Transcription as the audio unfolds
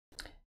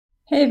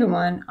Hey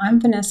everyone, I'm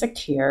Vanessa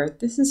here.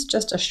 This is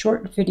just a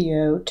short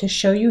video to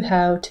show you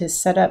how to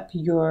set up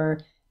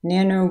your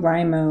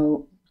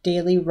NaNoWriMo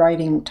daily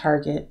writing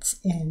targets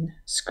in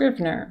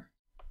Scrivener.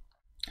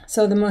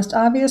 So the most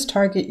obvious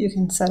target you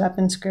can set up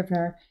in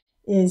Scrivener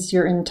is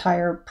your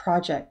entire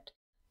project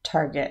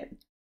target.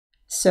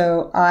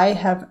 So I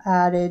have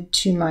added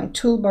to my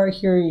toolbar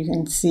here, you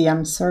can see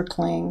I'm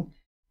circling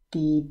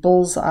the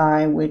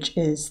bullseye, which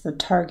is the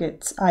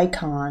targets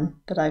icon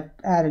that I've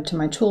added to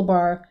my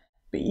toolbar.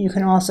 But you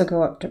can also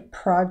go up to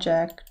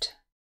Project,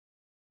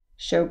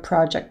 Show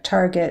Project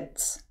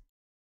Targets,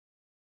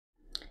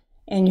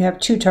 and you have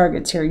two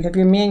targets here. You have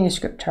your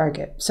manuscript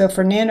target. So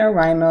for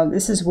NaNoWriMo,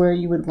 this is where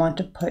you would want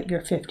to put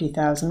your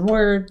 50,000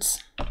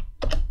 words.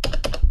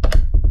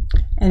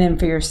 And then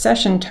for your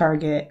session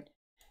target,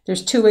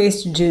 there's two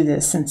ways to do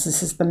this since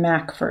this is the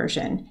Mac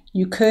version.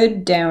 You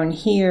could down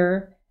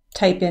here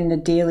type in the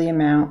daily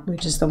amount,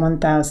 which is the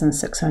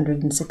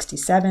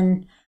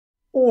 1,667,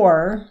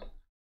 or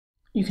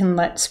you can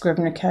let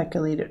Scrivener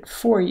calculate it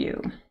for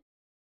you.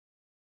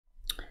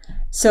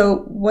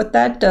 So what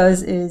that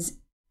does is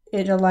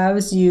it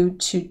allows you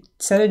to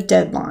set a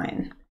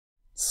deadline.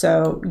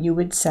 So you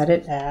would set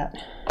it at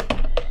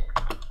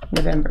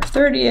November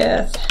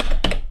 30th,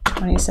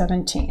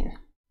 2017.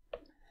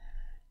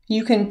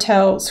 You can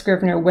tell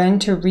Scrivener when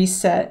to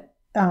reset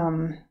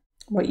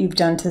what you've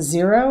done to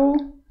 0.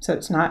 So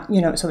it's not,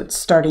 so it's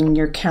starting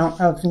your count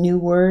of new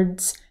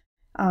words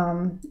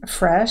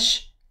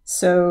fresh.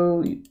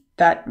 So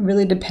that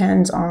really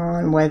depends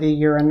on whether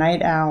you're a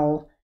night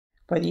owl,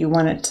 whether you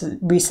want it to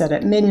reset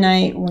at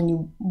midnight, when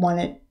you want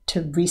it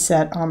to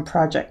reset on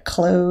project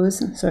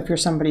close. So if you're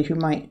somebody who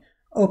might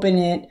open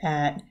it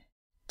at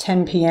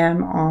 10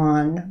 p.m.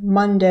 on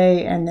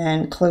Monday and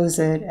then close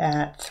it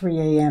at 3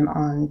 a.m.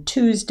 on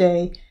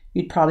Tuesday,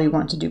 you'd probably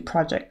want to do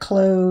project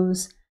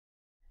close.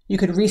 You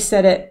could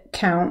reset it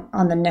count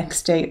on the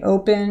next day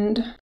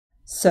opened.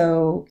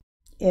 So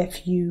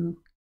if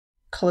you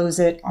close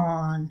it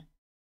on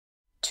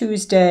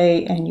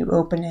Tuesday and you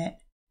open it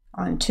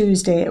on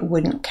Tuesday, it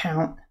wouldn't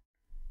count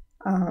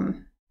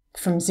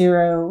from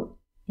 0.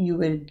 You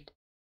would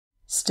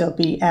still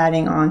be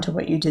adding on to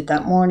what you did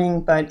that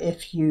morning, but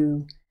if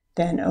you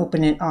then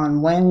open it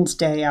on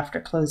Wednesday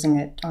after closing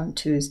it on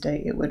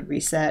Tuesday, it would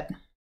reset.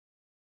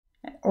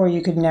 Or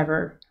you could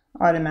never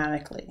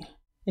automatically.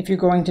 If you're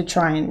going to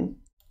try and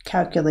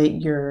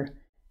calculate your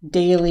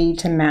daily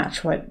to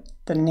match what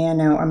the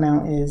nano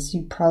amount is,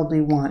 you probably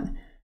want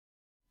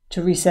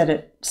to reset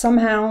it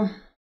somehow.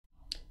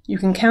 You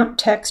can count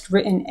text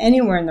written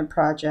anywhere in the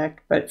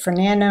project, but for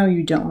Nano,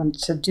 you don't want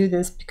to do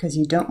this because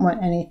you don't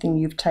want anything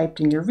you've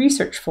typed in your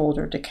research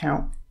folder to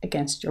count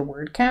against your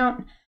word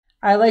count.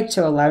 I like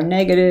to allow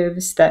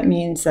negatives. That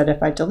means that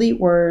if I delete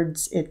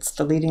words, it's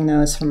deleting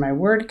those from my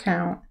word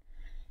count.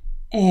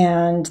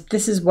 And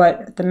this is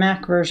what the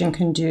Mac version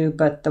can do,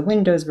 but the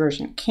Windows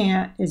version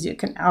can't, is it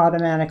can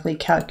automatically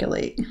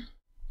calculate.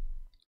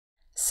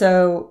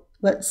 So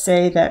let's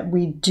say that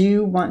we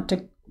do want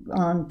to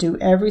do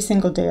every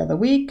single day of the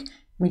week.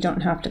 We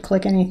don't have to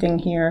click anything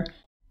here,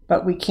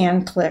 but we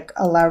can click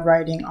Allow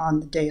Writing on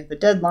the day of the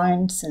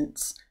deadline,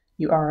 since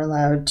you are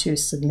allowed to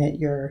submit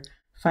your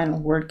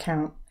final word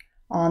count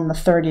on the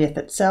 30th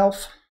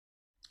itself.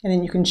 And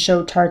then you can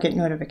show target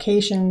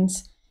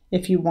notifications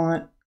if you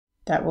want.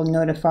 That will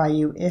notify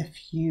you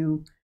if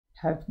you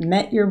have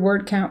met your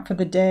word count for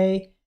the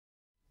day.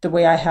 The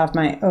way I have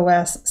my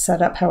OS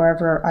set up,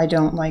 however, I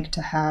don't like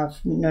to have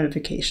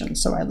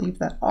notifications, so I leave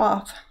that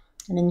off.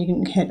 And then you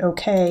can hit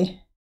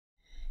OK.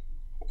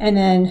 And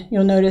then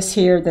you'll notice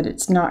here that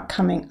it's not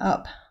coming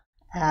up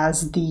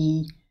as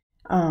the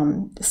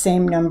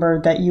same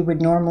number that you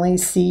would normally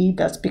see.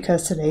 That's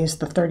because today is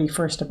the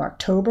 31st of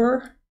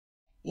October.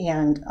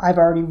 And I've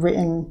already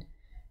written,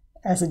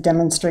 as a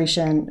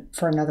demonstration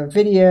for another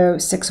video,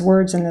 6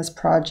 words in this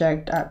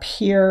project up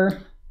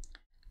here.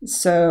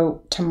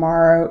 So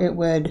tomorrow it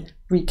would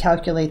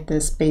recalculate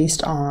this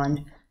based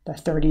on the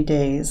 30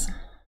 days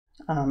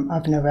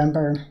of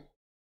November.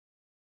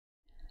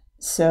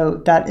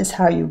 So that is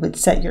how you would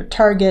set your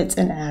targets,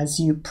 and as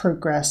you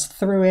progress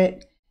through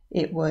it,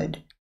 it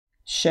would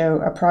show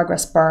a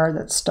progress bar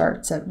that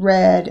starts at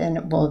red and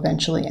it will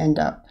eventually end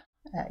up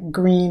at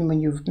green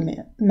when you've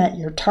met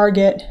your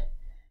target.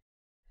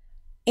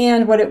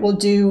 And what it will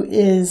do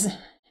is,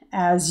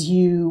 as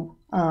you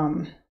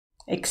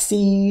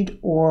exceed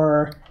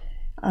or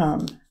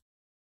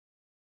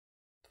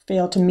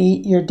fail to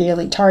meet your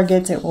daily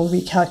targets, it will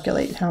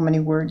recalculate how many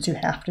words you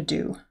have to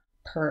do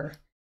per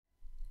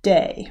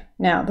day.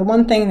 Now, the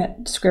one thing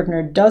that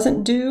Scrivener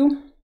doesn't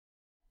do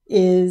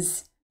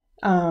is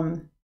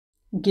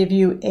give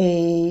you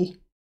a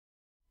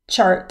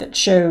chart that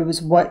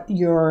shows what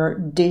your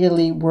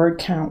daily word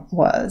count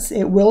was.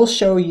 It will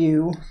show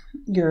you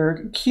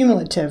your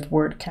cumulative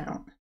word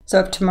count.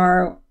 So if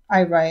tomorrow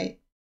I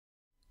write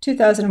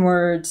 2,000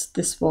 words,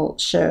 this will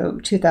show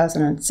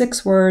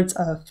 2,006 words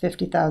of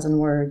 50,000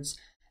 words,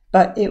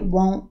 but it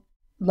won't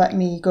let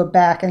me go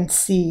back and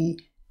see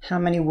how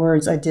many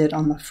words I did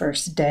on the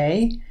first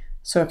day.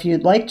 So if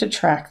you'd like to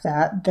track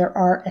that, there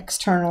are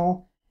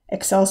external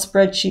Excel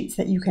spreadsheets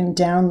that you can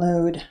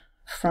download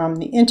from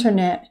the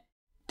internet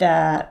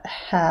that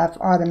have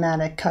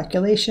automatic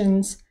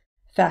calculations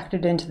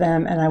factored into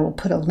them, and I will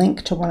put a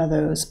link to one of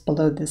those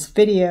below this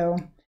video.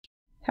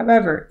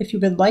 However, if you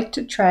would like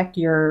to track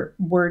your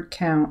word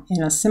count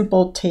in a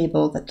simple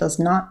table that does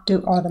not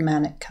do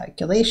automatic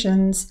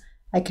calculations,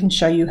 I can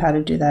show you how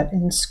to do that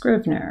in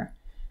Scrivener.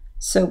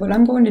 So what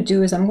I'm going to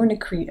do is I'm going to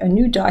create a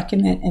new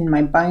document in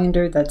my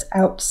binder that's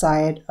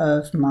outside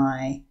of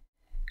my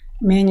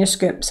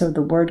manuscript, so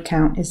the word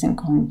count isn't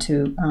going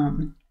to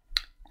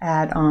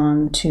add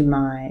on to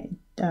my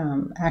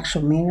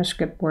actual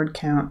manuscript word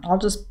count. I'll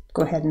just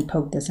go ahead and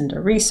poke this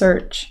into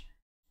research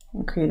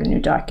and create a new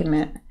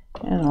document,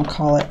 and I'll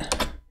call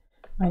it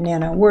my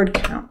nano word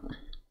count.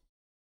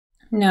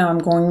 Now I'm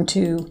going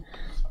to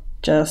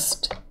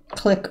just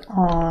click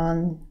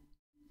on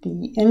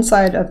the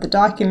inside of the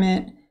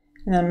document,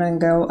 and I'm going to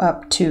go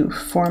up to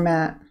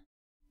Format,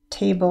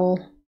 Table,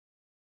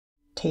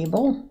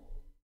 Table,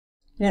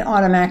 and it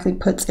automatically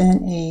puts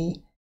in a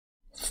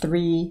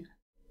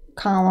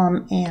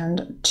 3-column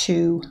and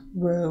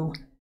 2-row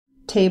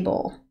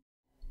table.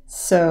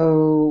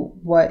 So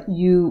what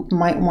you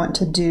might want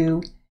to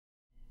do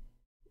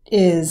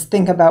is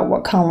think about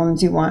what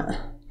columns you want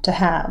to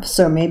have.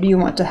 So maybe you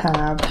want to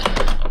have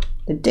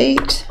the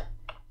date,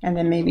 and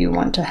then maybe you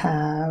want to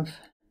have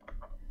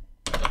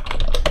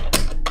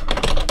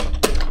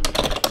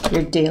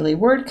your daily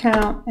word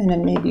count, and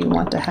then maybe you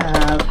want to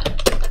have,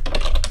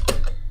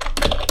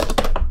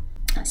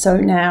 so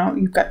now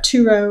you've got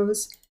 2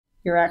 rows.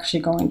 You're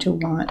actually going to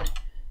want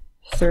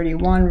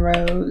 31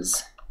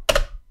 rows,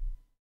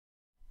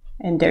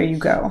 and there you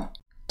go.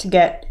 To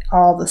get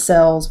all the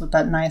cells with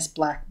that nice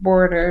black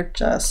border,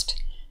 just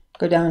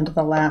go down to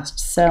the last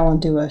cell and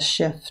do a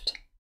shift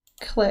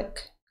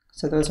click.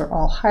 So those are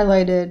all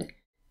highlighted.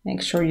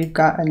 Make sure you've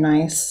got a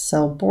nice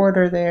cell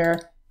border there.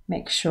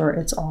 Make sure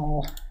it's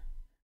all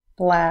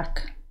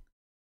black.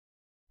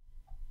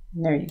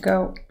 And there you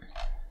go.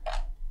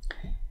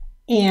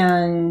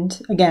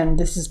 And again,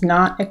 this is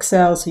not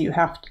Excel, so you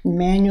have to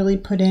manually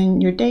put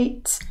in your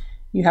dates.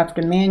 You have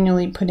to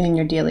manually put in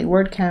your daily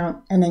word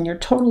count, and then your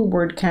total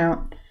word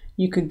count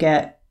you could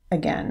get,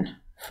 again,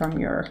 from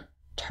your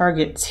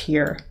targets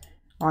here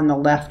on the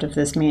left of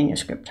this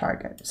manuscript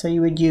target. So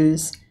you would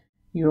use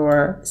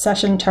your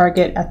session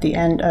target at the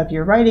end of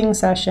your writing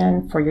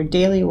session for your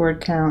daily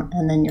word count,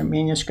 and then your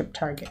manuscript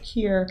target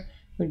here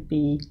would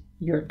be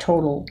your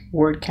total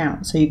word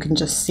count, so you can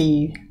just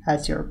see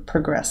as you're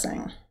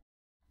progressing.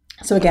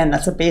 So again,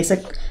 that's a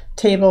basic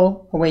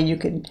table, a way you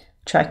could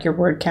track your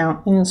word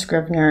count in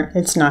Scrivener.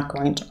 It's not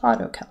going to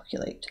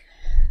auto-calculate.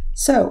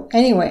 So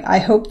anyway, I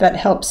hope that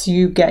helps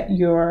you get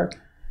your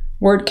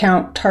word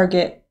count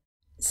target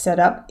set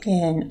up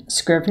in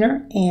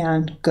Scrivener,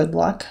 and good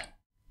luck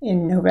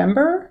in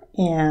November,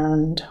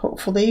 and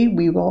hopefully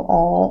we will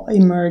all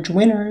emerge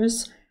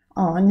winners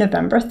on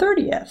November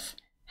 30th.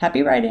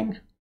 Happy writing!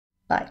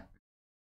 Bye.